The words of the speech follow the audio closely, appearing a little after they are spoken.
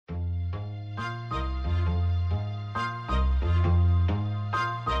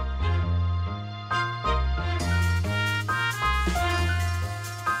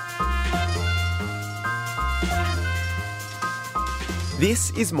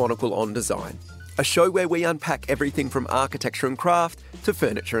This is Monocle on Design, a show where we unpack everything from architecture and craft to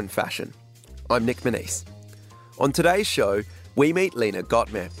furniture and fashion. I'm Nick Manise. On today's show, we meet Lena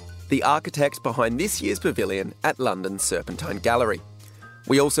Gottmer, the architect behind this year's pavilion at London's Serpentine Gallery.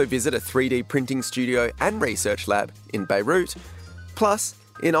 We also visit a 3D printing studio and research lab in Beirut. Plus,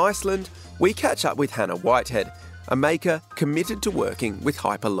 in Iceland, we catch up with Hanna Whitehead, a maker committed to working with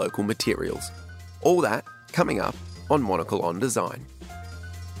hyper-local materials. All that coming up on Monocle on Design.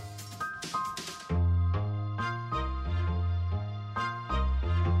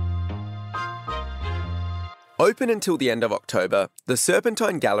 Open until the end of October, the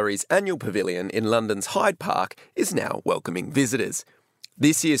Serpentine Gallery's annual pavilion in London's Hyde Park is now welcoming visitors.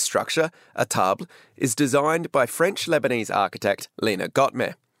 This year's structure, a table, is designed by French-Lebanese architect Lena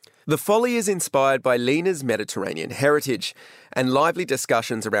Gottmer. The folly is inspired by Lena's Mediterranean heritage and lively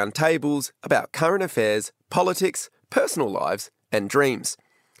discussions around tables about current affairs, politics, personal lives and dreams.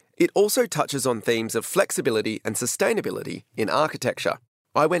 It also touches on themes of flexibility and sustainability in architecture.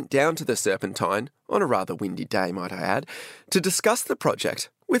 I went down to the Serpentine, on a rather windy day might I add, to discuss the project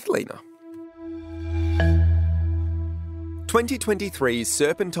with Lena. 2023's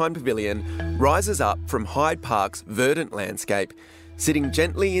Serpentine Pavilion rises up from Hyde Park's verdant landscape, sitting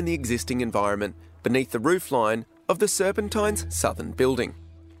gently in the existing environment beneath the roofline of the Serpentine's southern building.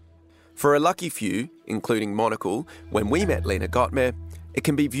 For a lucky few, including Monocle, when we met Lena Gottmer, it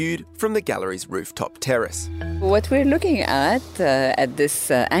can be viewed from the gallery's rooftop terrace. What we're looking at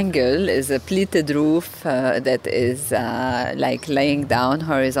this angle is a pleated roof that is like laying down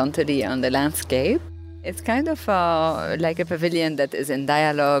horizontally on the landscape. It's kind of like a pavilion that is in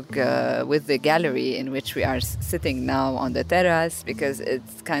dialogue with the gallery in which we are sitting now on the terrace, because it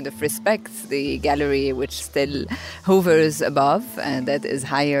kind of respects the gallery which still hovers above and that is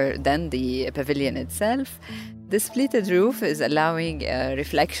higher than the pavilion itself. This pleated roof is allowing a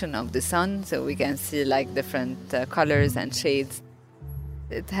reflection of the sun, so we can see like different colors and shades.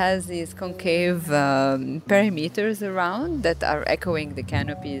 It has these concave perimeters around that are echoing the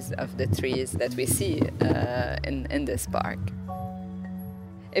canopies of the trees that we see in this park.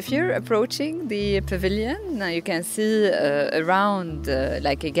 If you're approaching the pavilion, you can see around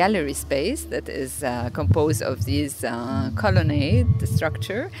like a gallery space that is composed of these colonnade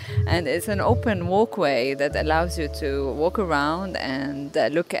structure, and it's an open walkway that allows you to walk around and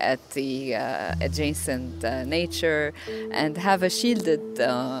look at the adjacent nature and have a shielded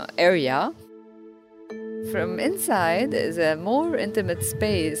area. From inside is a more intimate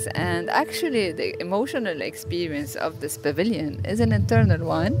space, and actually the emotional experience of this pavilion is an internal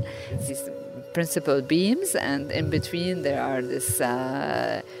one. These principal beams, and in between there are this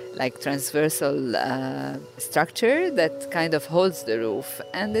like transversal structure that kind of holds the roof,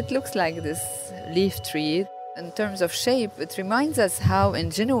 and it looks like this leaf tree. In terms of shape, it reminds us how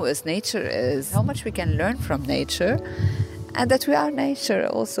ingenuous nature is, how much we can learn from nature. And that we are nature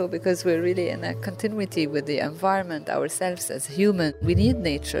also, because we're really in a continuity with the environment ourselves as humans. We need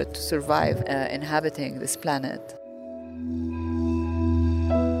nature to survive inhabiting this planet.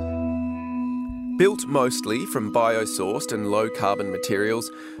 Built mostly from bio-sourced and low-carbon materials,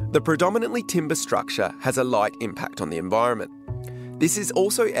 the predominantly timber structure has a light impact on the environment. This is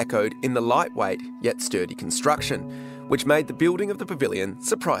also echoed in the lightweight yet sturdy construction, which made the building of the pavilion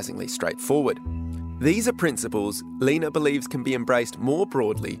surprisingly straightforward. These are principles Lena believes can be embraced more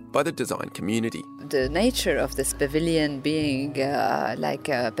broadly by the design community. The nature of this pavilion being like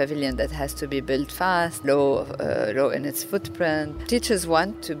a pavilion that has to be built fast, low in its footprint, teaches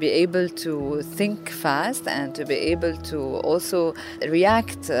one to be able to think fast and to be able to also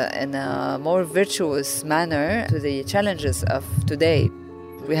react in a more virtuous manner to the challenges of today.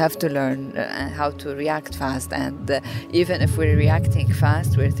 We have to learn how to react fast, and even if we're reacting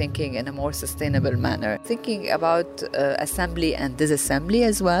fast, we're thinking in a more sustainable manner. Thinking about assembly and disassembly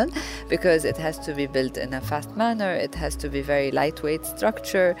as well, because it has to be built in a fast manner, it has to be very lightweight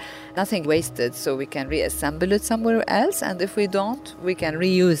structure, nothing wasted, so we can reassemble it somewhere else, and if we don't, we can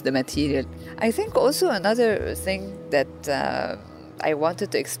reuse the material. I think also another thing that I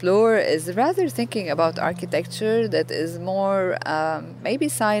wanted to explore is rather thinking about architecture that is more maybe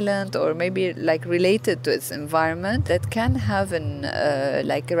silent or maybe like related to its environment, that can have an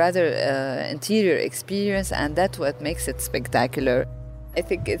like a rather interior experience, and that's what makes it spectacular. I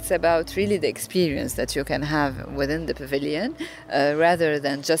think it's about really the experience that you can have within the pavilion rather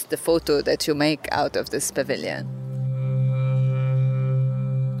than just the photo that you make out of this pavilion.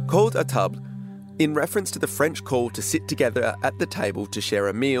 Called a table, in reference to the French call to sit together at the table to share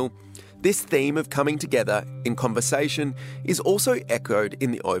a meal, this theme of coming together in conversation is also echoed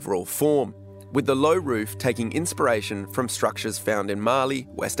in the overall form. with the low roof taking inspiration from structures found in Mali,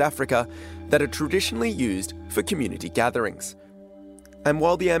 West Africa, that are traditionally used for community gatherings. And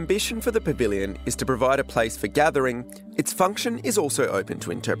while the ambition for the pavilion is to provide a place for gathering, its function is also open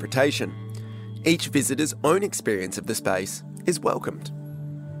to interpretation. Each visitor's own experience of the space is welcomed.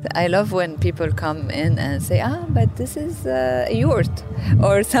 I love when people come in and say, but this is a yurt.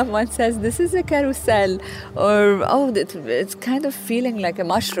 Or someone says, this is a carousel. Or, it's kind of feeling like a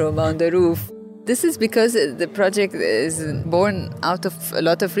mushroom on the roof. This is because the project is born out of a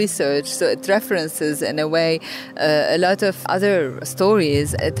lot of research, so it references, in a way, a lot of other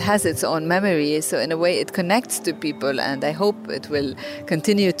stories. It has its own memory, so in a way it connects to people, and I hope it will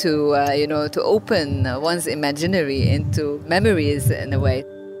continue to open one's imaginary into memories, in a way.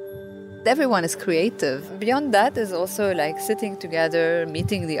 Everyone is creative. Beyond that is also like sitting together,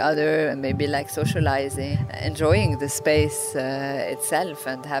 meeting the other, and maybe like socializing, enjoying the space itself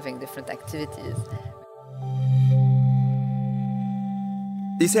and having different activities.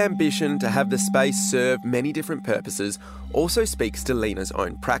 This ambition to have the space serve many different purposes also speaks to Lena's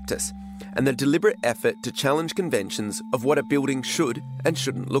own practice and the deliberate effort to challenge conventions of what a building should and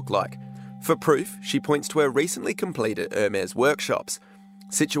shouldn't look like. For proof, she points to her recently completed Hermès workshops.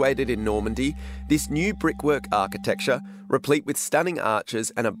 Situated in Normandy, this new brickwork architecture, replete with stunning arches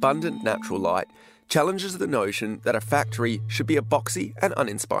and abundant natural light, challenges the notion that a factory should be a boxy and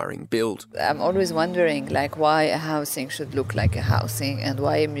uninspiring build. I'm always wondering why a housing should look like a housing, and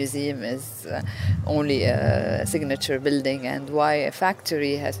why a museum is only a signature building, and why a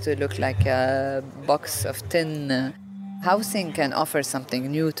factory has to look like a box of tin. Housing can offer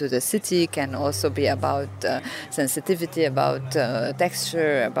something new to the city, can also be about sensitivity, about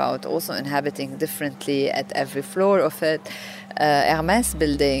texture, about also inhabiting differently at every floor of it. Hermès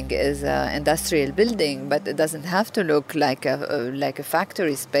building is an industrial building, but it doesn't have to look like a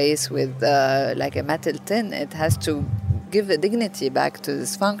factory space with like a metal tin. It has to give a dignity back to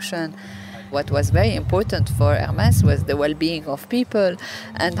this function. What was very important for Hermès was the well-being of people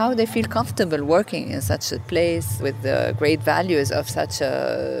and how they feel comfortable working in such a place with the great values of such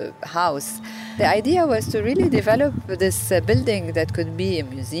a house. The idea was to really develop this building that could be a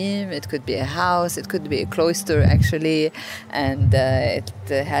museum, it could be a house, it could be a cloister actually, and it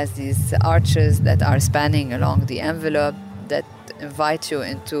has these arches that are spanning along the envelope that invite you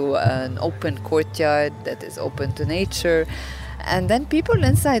into an open courtyard that is open to nature. And then people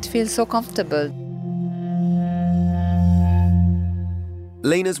inside feel so comfortable.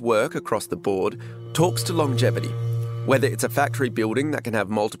 Lena's work across the board talks to longevity, whether it's a factory building that can have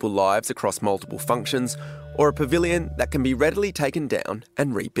multiple lives across multiple functions, or a pavilion that can be readily taken down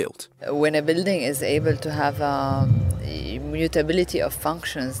and rebuilt. When a building is able to have mutability of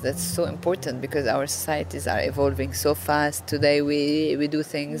functions, that's so important because our societies are evolving so fast. Today we do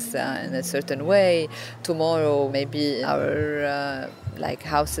things in a certain way. Tomorrow maybe our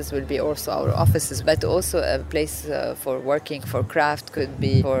houses will be also our offices, but also a place for working, for craft, could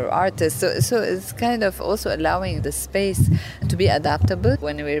be for artists. So it's kind of also allowing the space to be adaptable.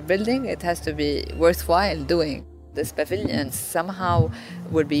 When we're building, it has to be worthwhile doing. This pavilion somehow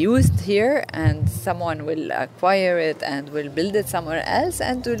will be used here, and someone will acquire it and will build it somewhere else,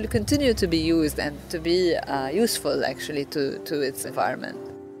 and will continue to be used and to be useful actually to its environment.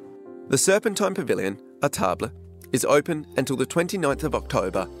 The Serpentine Pavilion, à Table, is open until the 29th of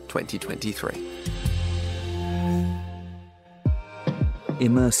October 2023.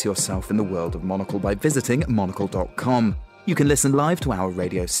 Immerse yourself in the world of Monocle by visiting monocle.com. You can listen live to our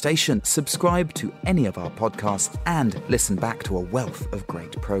radio station, subscribe to any of our podcasts, and listen back to a wealth of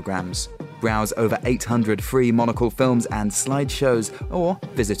great programmes. Browse over 800 free Monocle films and slideshows, or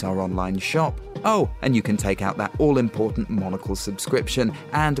visit our online shop. Oh, and you can take out that all-important Monocle subscription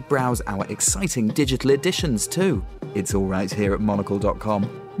and browse our exciting digital editions too. It's all right here at monocle.com.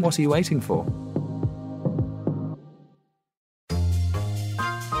 What are you waiting for?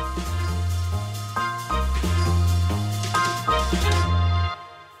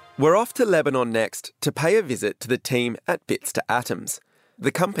 We're off to Lebanon next to pay a visit to the team at Bits to Atoms.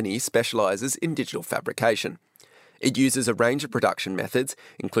 The company specialises in digital fabrication. It uses a range of production methods,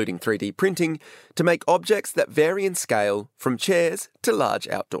 including 3D printing, to make objects that vary in scale from chairs to large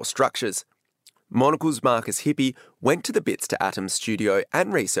outdoor structures. Monocle's Marcus Hippie went to the Bits to Atoms studio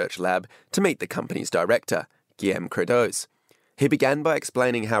and research lab to meet the company's director, Guillaume Credos. He began by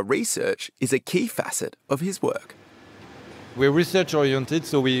explaining how research is a key facet of his work. We're research-oriented,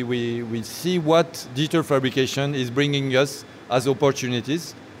 so we see what digital fabrication is bringing us as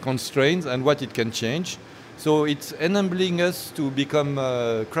opportunities, constraints, and what it can change. So it's enabling us to become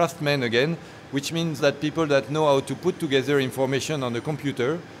craftsmen again, which means that people that know how to put together information on a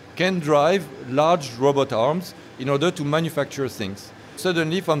computer can drive large robot arms in order to manufacture things.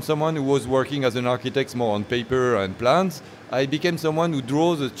 Suddenly, from someone who was working as an architect more on paper and plans, I became someone who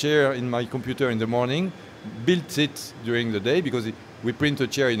draws a chair in my computer in the morning, builds it during the day, because we print a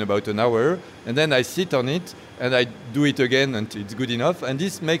chair in about an hour, and then I sit on it and I do it again until it's good enough. And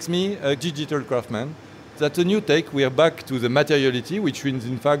this makes me a digital craftsman. That's a new take. We are back to the materiality, which is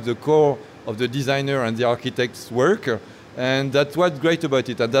in fact the core of the designer and the architect's work. And that's what's great about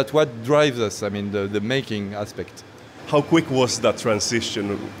it, and that's what drives us, the making aspect. How quick was that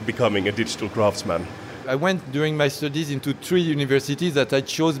transition, becoming a digital craftsman? I went during my studies into 3 universities that I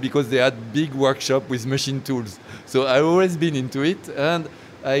chose because they had big workshop with machine tools. So I've always been into it, and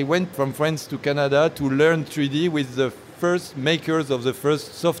I went from France to Canada to learn 3D with the first makers of the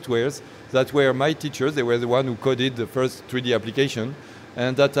first softwares that were my teachers. They were the one who coded the first 3D application.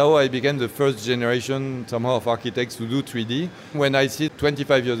 And that's how I became the first generation somehow of architects to do 3D. When I see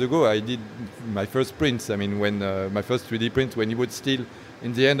 25 years ago, I did my first prints. When my first 3D print, when it was still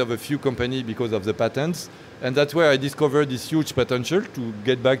in the hand of a few companies because of the patents. And that's where I discovered this huge potential to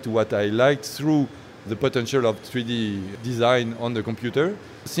get back to what I liked through the potential of 3D design on the computer.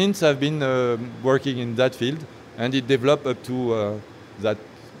 Since I've been working in that field, and it developed up to that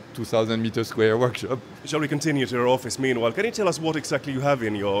 2,000 meter square workshop. Shall we continue to your office meanwhile? Can you tell us what exactly you have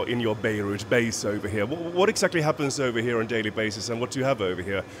in your Beirut base over here? What exactly happens over here on a daily basis, and what do you have over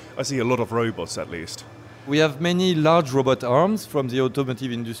here? I see a lot of robots at least. We have many large robot arms from the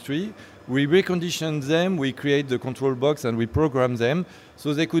automotive industry. We recondition them, we create the control box, and we program them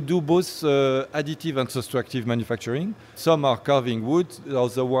so they could do both additive and subtractive manufacturing. Some are carving wood,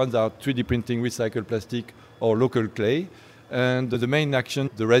 other ones are 3D printing recycled plastic or local clay. And the main action,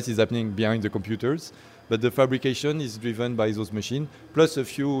 the rest is happening behind the computers. But the fabrication is driven by those machines, plus a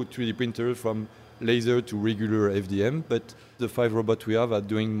few 3D printers from laser to regular FDM. But the 5 robots we have are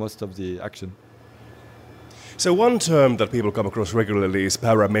doing most of the action. So one term that people come across regularly is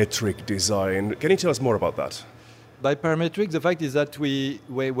parametric design. Can you tell us more about that? By parametric, the fact is that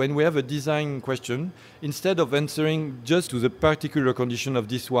when we have a design question, instead of answering just to the particular condition of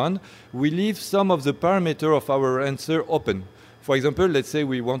this one, we leave some of the parameter of our answer open. For example, let's say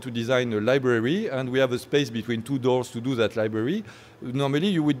we want to design a library and we have a space between 2 doors to do that library. Normally,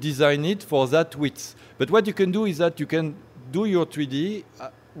 you would design it for that width. But what you can do is that you can do your 3D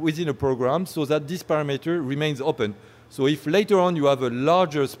within a program so that this parameter remains open. So if later on you have a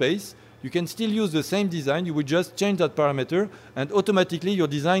larger space, you can still use the same design, you would just change that parameter and automatically your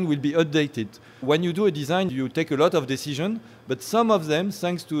design will be updated. When you do a design, you take a lot of decisions, but some of them,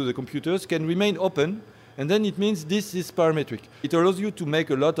 thanks to the computers, can remain open, and then it means this is parametric. It allows you to make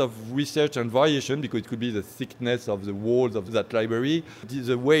a lot of research and variation, because it could be the thickness of the walls of that library,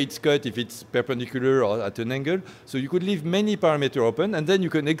 the way it's cut, if it's perpendicular or at an angle. So you could leave many parameters open, and then you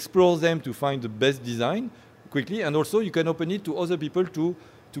can explore them to find the best design quickly, and also you can open it to other people to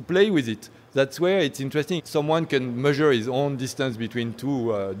play with it. That's where it's interesting. Someone can measure his own distance between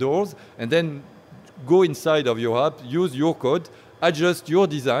 2 doors and then go inside of your app, use your code, adjust your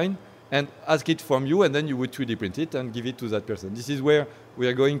design and ask it from you, and then you would 3D print it and give it to that person. This is where we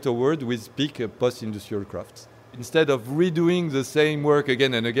are going toward with peak post-industrial crafts. Instead of redoing the same work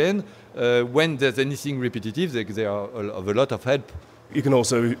again and again, when there's anything repetitive, they are of a lot of help. You can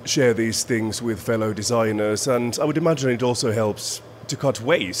also share these things with fellow designers, and I would imagine it also helps to cut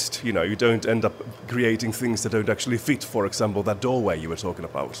waste. You don't end up creating things that don't actually fit, for example, that doorway you were talking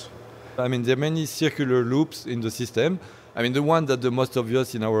about. There are many circular loops in the system. The one that the most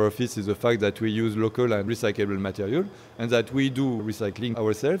obvious in our office is the fact that we use local and recyclable material and that we do recycling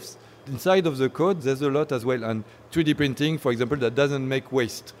ourselves. Inside of the code, there's a lot as well. And 3D printing, for example, that doesn't make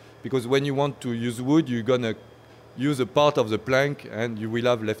waste. Because when you want to use wood, you're going to use a part of the plank and you will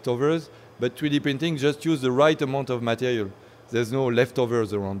have leftovers. But 3D printing just use the right amount of material. There's no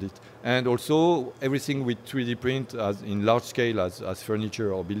leftovers around it. And also, everything we 3D print as in large scale as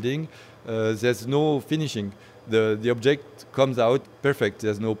furniture or building, there's no finishing. The object comes out perfect.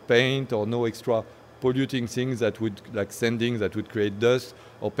 There's no paint or no extra polluting things that would, like sanding, that would create dust,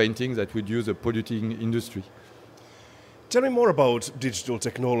 or painting that would use a polluting industry. Tell me more about digital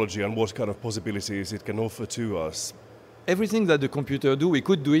technology and what kind of possibilities it can offer to us. Everything that the computer do, we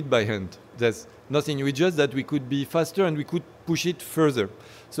could do it by hand. There's nothing new, it's just that we could be faster and we could push it further.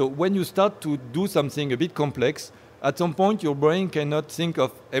 So when you start to do something a bit complex, at some point your brain cannot think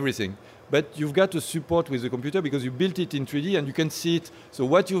of everything. But you've got to support with the computer because you built it in 3D and you can see it. So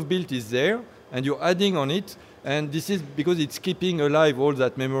what you've built is there and you're adding on it. And this is because it's keeping alive all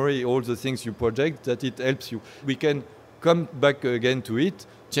that memory, all the things you project, that it helps you. We can come back again to it,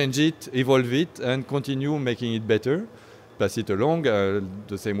 change it, evolve it, and continue making it better. pass it along,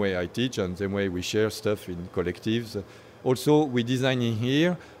 the same way I teach and the same way we share stuff in collectives. Also, we design in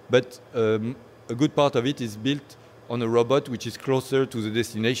here, but a good part of it is built on a robot which is closer to the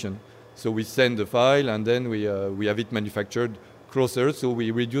destination. So we send the file and then we have it manufactured closer, so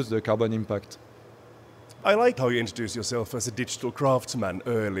we reduce the carbon impact. I liked how you introduced yourself as a digital craftsman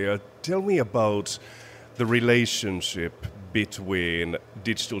earlier. Tell me about the relationship between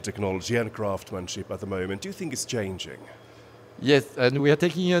digital technology and craftsmanship at the moment. Do you think it's changing? Yes, and we are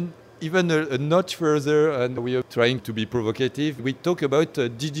taking even a notch further, and we are trying to be provocative. We talk about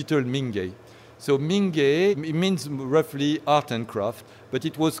digital Mingei. So Mingei, it means roughly art and craft, but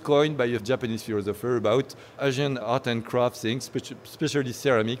it was coined by a Japanese philosopher about Asian art and craft things, especially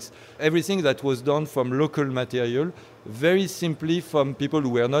ceramics, everything that was done from local material, very simply from people who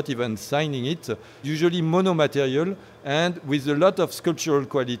were not even signing it, usually mono-material, and with a lot of sculptural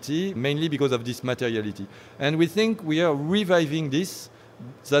quality, mainly because of this materiality. And we think we are reviving this.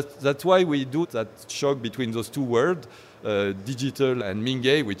 That's why we do that shock between those two words, digital and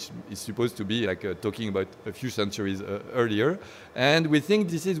Mingei, which is supposed to be like talking about a few centuries earlier. And we think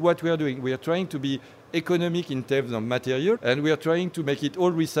this is what we are doing. We are trying to be economic in terms of material, and we are trying to make it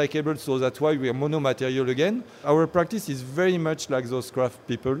all recyclable, so that's why we are mono-material again. Our practice is very much like those craft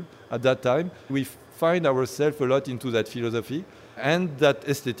people at that time. We find ourselves a lot into that philosophy and that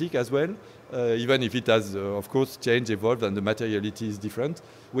aesthetic as well. Even if it has, of course, changed, evolved, and the materiality is different.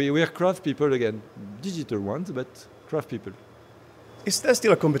 We are craft people again, digital ones, but craft people. Is there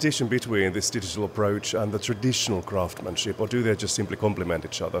still a competition between this digital approach and the traditional craftsmanship, or do they just simply complement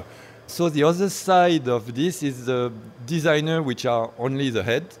each other? So the other side of this is the designer, which are only the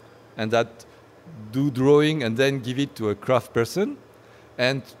head, and that do drawing and then give it to a craft person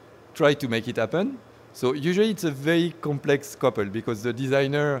and try to make it happen. So usually it's a very complex couple, because the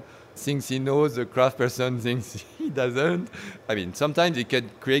designer thinks he knows, the craft person thinks he doesn't. I mean, sometimes it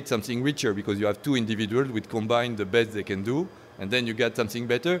can create something richer because you have two individuals which combine the best they can do, and then you get something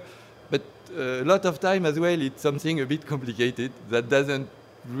better. But a lot of time as well, it's something a bit complicated that doesn't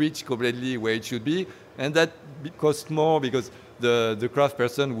reach completely where it should be, and that costs more because the craft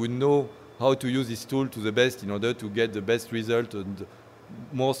person would know how to use his tool to the best in order to get the best result and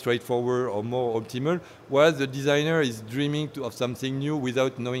more straightforward or more optimal, whereas the designer is dreaming of something new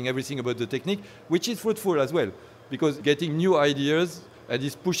without knowing everything about the technique, which is fruitful as well, because getting new ideas and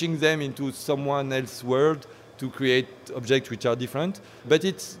is pushing them into someone else's world to create objects which are different. But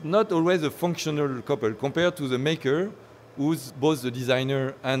it's not always a functional couple compared to the maker, who's both the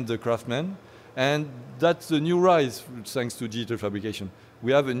designer and the craftsman. And that's a new rise thanks to digital fabrication.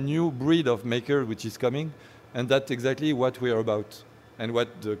 We have a new breed of maker which is coming, and that's exactly what we are about, and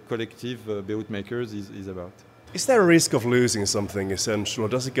what the collective Beirut Makers is about. Is there a risk of losing something essential, or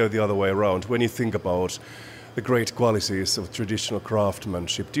does it go the other way around? When you think about the great qualities of traditional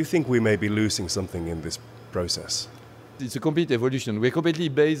craftsmanship, do you think we may be losing something in this process? It's a complete evolution. We're completely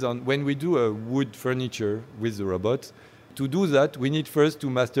based on when we do a wood furniture with the robot. To do that, we need first to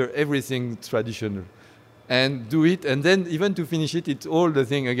master everything traditional and do it, and then even to finish it, it's all the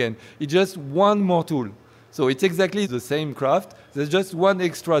thing again. It's just one more tool. So it's exactly the same craft. There's just one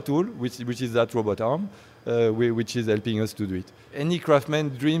extra tool, which is that robot arm, which is helping us to do it. Any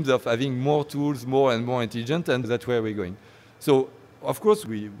craftsman dreams of having more tools, more and more intelligent, and that's where we're going. So, of course,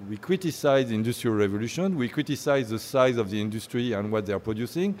 we criticize the Industrial Revolution, we criticize the size of the industry and what they're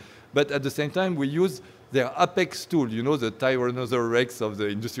producing, but at the same time, we use their apex tool, the Tyrannosaurus Rex of the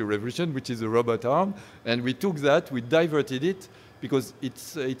Industrial Revolution, which is a robot arm, and we took that, we diverted it, because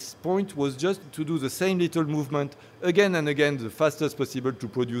its point was just to do the same little movement again and again, the fastest possible to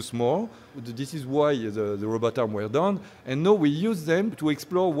produce more. This is why the robot arm were done. And now we use them to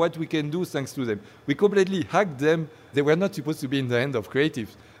explore what we can do thanks to them. We completely hacked them. They were not supposed to be in the hand of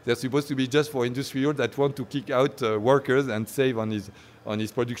creatives. They're supposed to be just for industrial that want to kick out workers and save on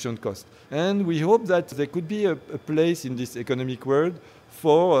his production cost. And we hope that there could be a place in this economic world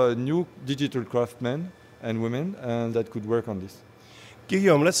for new digital craftsmen and women, and that could work on this.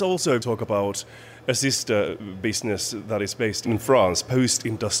 Guillaume, let's also talk about a sister business that is based in France,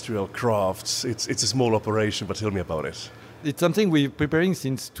 Post-Industrial Crafts. It's a small operation, but tell me about it. It's something we're preparing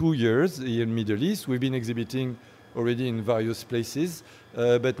since 2 years here in Middle East. We've been exhibiting already in various places,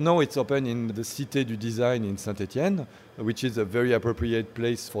 but now it's open in the Cité du Design in Saint-Étienne, which is a very appropriate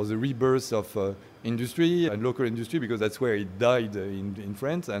place for the rebirth of industry and local industry, because that's where it died in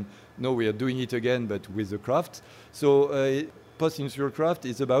France, and now we are doing it again, but with the craft. So Post-Industrial Craft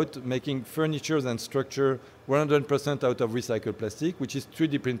is about making furniture and structure 100% out of recycled plastic, which is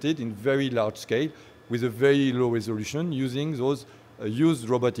 3D printed in very large scale with a very low resolution, using those used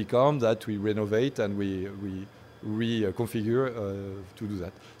robotic arms that we renovate and we reconfigure to do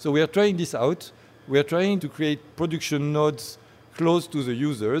that. So we are trying this out. We are trying to create production nodes close to the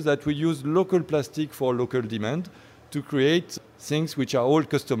users that will use local plastic for local demand to create things which are all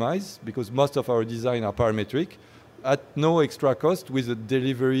customized, because most of our design are parametric, at no extra cost, with a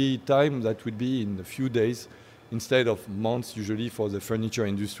delivery time that would be in a few days instead of months usually for the furniture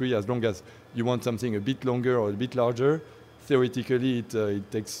industry. As long as you want something a bit longer or a bit larger, theoretically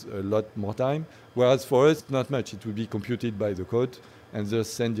it takes a lot more time. Whereas for us, not much. It will be computed by the code and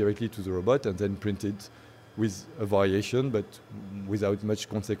just sent directly to the robot and then printed with a variation, but without much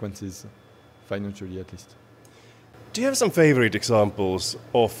consequences, financially at least. Do you have some favorite examples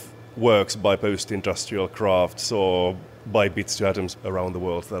of works by post-industrial crafts or by bits to atoms around the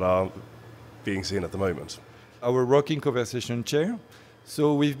world that are being seen at the moment? Our rocking conversation chair.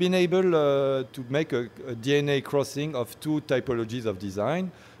 So we've been able to make a DNA crossing of two typologies of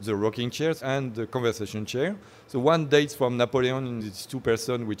design, the rocking chairs and the conversation chair. So one dates from Napoleon, and it's two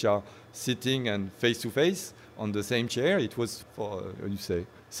persons which are sitting and face to face on the same chair. It was for,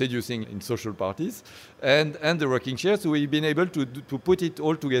 seducing in social parties. And the rocking chair, so we've been able to put it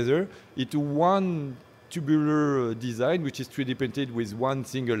all together into one tubular design, which is 3D printed with one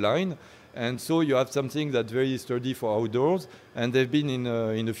single line. And so you have something that's very sturdy for outdoors, and they've been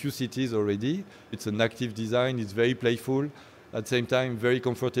in a few cities already. It's an active design, it's very playful, at the same time very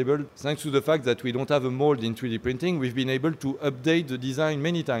comfortable. Thanks to the fact that we don't have a mold in 3D printing, we've been able to update the design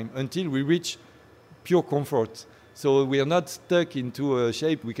many times until we reach pure comfort. So we are not stuck into a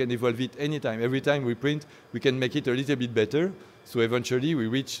shape, we can evolve it anytime. Every time we print, we can make it a little bit better. So eventually we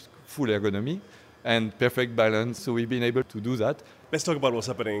reach full ergonomy and perfect balance. So we've been able to do that. Let's talk about what's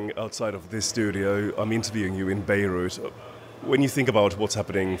happening outside of this studio. I'm interviewing you in Beirut. When you think about what's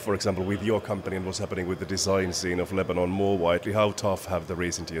happening, for example, with your company and what's happening with the design scene of Lebanon more widely, how tough have the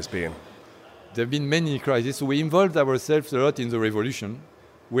recent years been? There have been many crises. So we involved ourselves a lot in the revolution.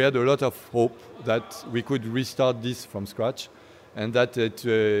 We had a lot of hope that we could restart this from scratch and that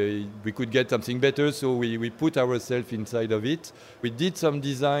we could get something better. So we put ourselves inside of it. We did some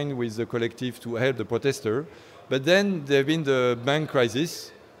design with the collective to help the protester. But then there have been the bank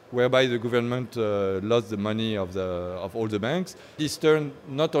crisis, whereby the government lost the money of all the banks. This turned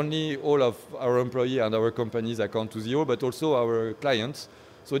not only all of our employees and our company's account to zero, but also our clients.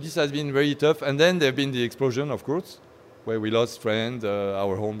 So this has been very tough. And then there have been the explosion, of course, where we lost friends,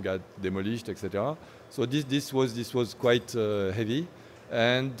 our home got demolished, etc. So this was quite heavy.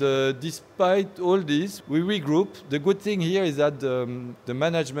 And despite all this, we regrouped. The good thing here is that the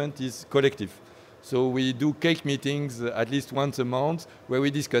management is collective. So we do cake meetings at least once a month where we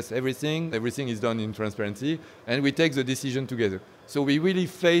discuss everything. Everything is done in transparency, and we take the decision together. So we really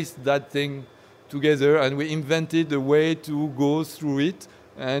faced that thing together, and we invented a way to go through it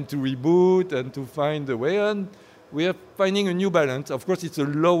and to reboot and to find a way. And we are finding a new balance. Of course, it's a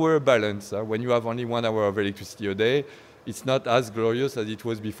lower balance. When you have only 1 hour of electricity a day, it's not as glorious as it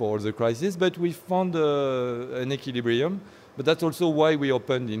was before the crisis, but we found an equilibrium. But that's also why we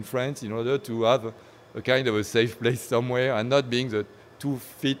opened in France, in order to have a kind of a safe place somewhere and not being the 2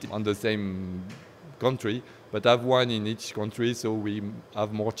 feet on the same country, but have one in each country so we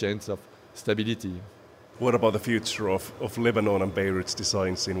have more chance of stability. What about the future of Lebanon and Beirut's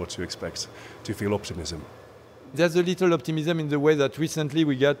design scene? What do you expect? Do you feel optimism? There's a little optimism in the way that recently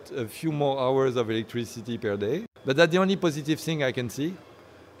we got a few more hours of electricity per day. But that's the only positive thing I can see.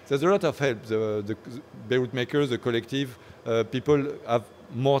 There's a lot of help. The Beirut makers, the collective, people have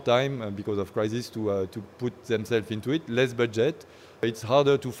more time because of crisis to put themselves into it, less budget. It's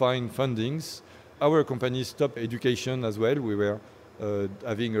harder to find fundings. Our company stopped education as well. We were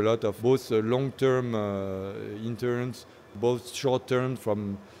having a lot of both long-term interns, both short-term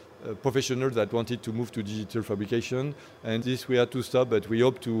from professionals that wanted to move to digital fabrication. And this we had to stop, but we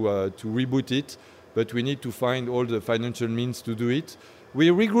hope to reboot it. But we need to find all the financial means to do it.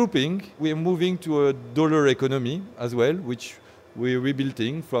 We're regrouping. We're moving to a dollar economy as well, which we're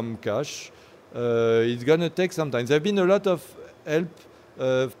rebuilding from cash. It's going to take some time. There have been a lot of help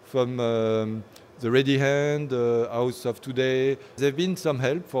from the Ready Hand, House of Today. There have been some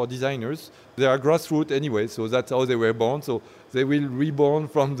help for designers. They are grassroots anyway, so that's how they were born. So they will reborn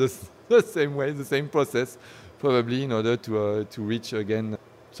from the same way, the same process, probably in order to reach again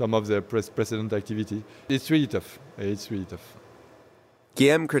some of their precedent activity. It's really tough. It's really tough.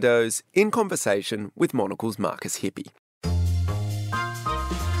 Guillaume Credo's in conversation with Monocle's Marcus Hippie.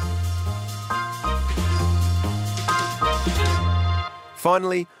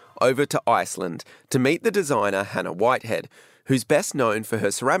 Finally, over to Iceland to meet the designer Hanna Whitehead, who's best known for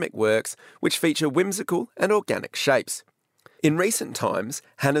her ceramic works, which feature whimsical and organic shapes. In recent times,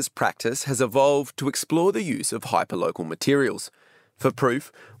 Hanna's practice has evolved to explore the use of hyperlocal materials. For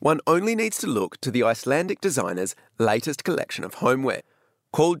proof, one only needs to look to the Icelandic designer's latest collection of homeware.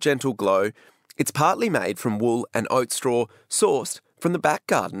 Called Gentle Glow, it's partly made from wool and oat straw sourced from the back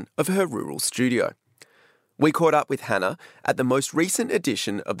garden of her rural studio. We caught up with Hanna at the most recent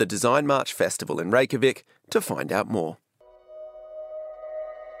edition of the Design March Festival in Reykjavik to find out more.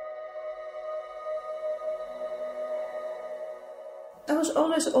 I was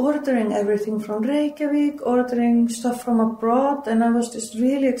always ordering everything from Reykjavik, ordering stuff from abroad, and I was just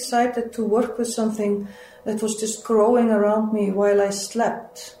really excited to work with something that was just growing around me while I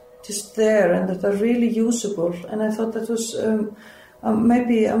slept, just there, and that are really usable. And I thought that was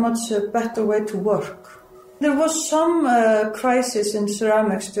maybe a much better way to work. There was some crisis in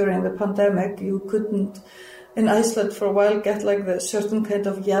ceramics during the pandemic. You couldn't, in Iceland for a while, get like the certain kind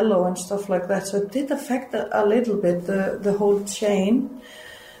of yellow and stuff like that. So it did affect a little bit the whole chain.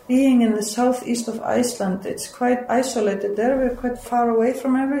 Being in the southeast of Iceland, it's quite isolated there. We're quite far away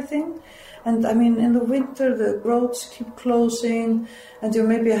from everything. And I mean, in the winter, the roads keep closing, and you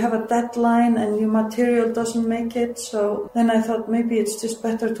maybe have a deadline and your material doesn't make it. So then I thought maybe it's just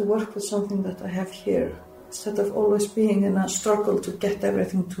better to work with something that I have here, instead of always being in a struggle to get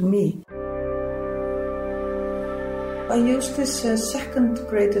everything to me. I use this second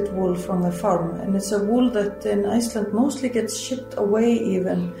graded wool from the farm, and it's a wool that in Iceland mostly gets shipped away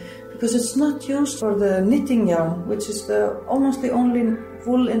even, because it's not used for the knitting yarn, which is almost the only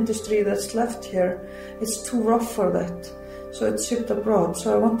wool industry that's left here. It's too rough for that, so it's shipped abroad.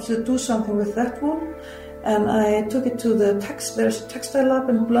 So I wanted to do something with that wool, and I took it to there's a textile lab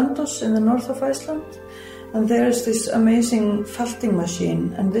in Blönduós in the north of Iceland. And there's this amazing felting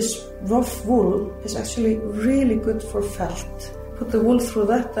machine, and this rough wool is actually really good for felt. Put the wool through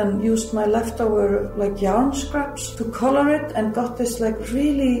that and used my leftover yarn scraps to color it, and got this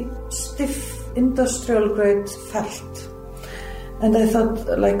really stiff industrial grade felt. And I thought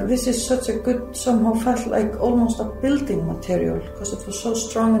this is such a good, somehow felt like almost a building material, because it was so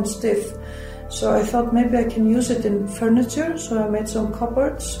strong and stiff. So I thought maybe I can use it in furniture, so I made some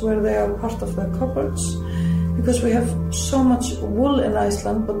cupboards where they are part of the cupboards, because we have so much wool in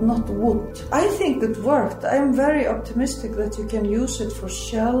Iceland but not wood. I think it worked. I am very optimistic that you can use it for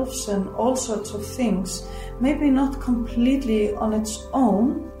shelves and all sorts of things. Maybe not completely on its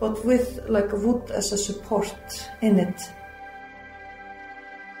own, but with wood as a support in it.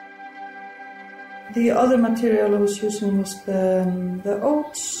 The other material I was using was the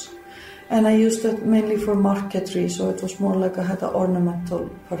oats. And I used it mainly for marquetry, so it was more I had an ornamental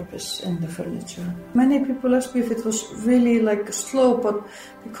purpose in the furniture. Many people ask me if it was really slow, but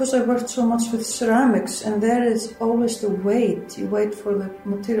because I worked so much with ceramics, and there is always the wait. You wait for the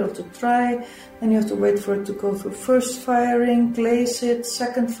material to dry, then you have to wait for it to go through first firing, glaze it,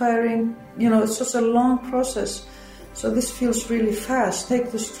 second firing. It's just a long process. So this feels really fast.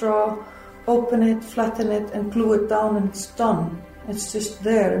 Take the straw, open it, flatten it, and glue it down, and it's done. It's just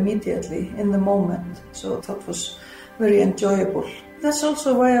there immediately, in the moment. So that was very enjoyable. That's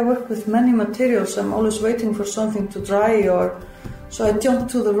also why I work with many materials. I'm always waiting for something to dry, so I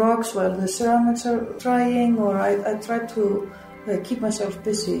jump to the rocks while the ceramics are drying, or I try to keep myself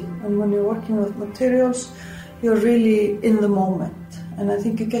busy. And when you're working with materials, you're really in the moment. And I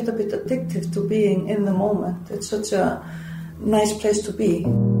think you get a bit addictive to being in the moment. It's such a nice place to be.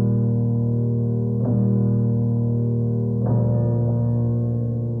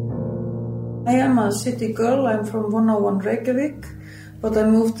 I am a city girl. I'm from 101 Reykjavik, but I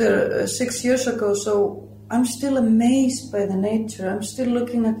moved there 6 years ago, so I'm still amazed by the nature. I'm still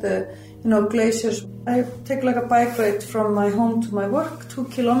looking at the, glaciers. I take a bike ride from my home to my work, 2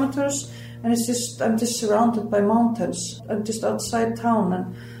 kilometers, and I'm just surrounded by mountains. I'm just outside town,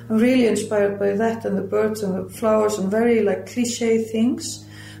 and I'm really inspired by that, and the birds and the flowers, and very cliche things.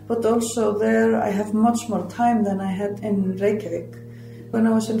 But also there I have much more time than I had in Reykjavik. When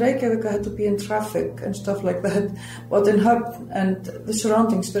I was in Reykjavik, I had to be in traffic and stuff like that. But in Hub and the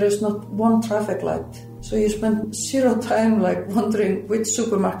surroundings, there is not one traffic light. So you spend zero time wondering which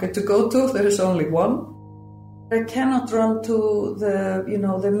supermarket to go to. There is only one. I cannot run to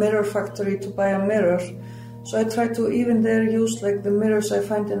the mirror factory to buy a mirror. So I try to even there use the mirrors I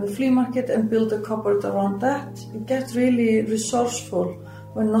find in the flea market and build a cupboard around that. You get really resourceful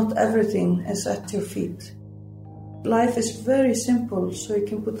when not everything is at your feet. Life is very simple, so you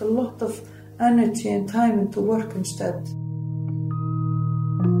can put a lot of energy and time into work instead.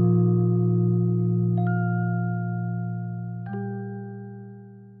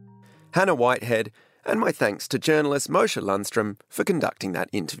 Hanna Whitehead, and my thanks to journalist Moshe Lundstrom for conducting that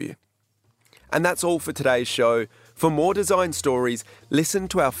interview. And that's all for today's show. For more design stories, listen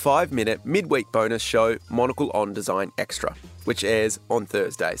to our 5-minute midweek bonus show, Monocle on Design Extra, which airs on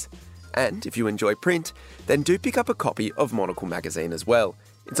Thursdays. And if you enjoy print, then do pick up a copy of Monocle magazine as well.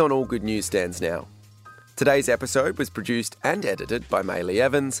 It's on all good newsstands now. Today's episode was produced and edited by Maylee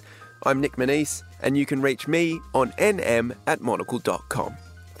Evans. I'm Nick Manise, and you can reach me on nm@monocle.com.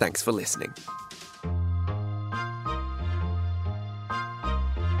 Thanks for listening.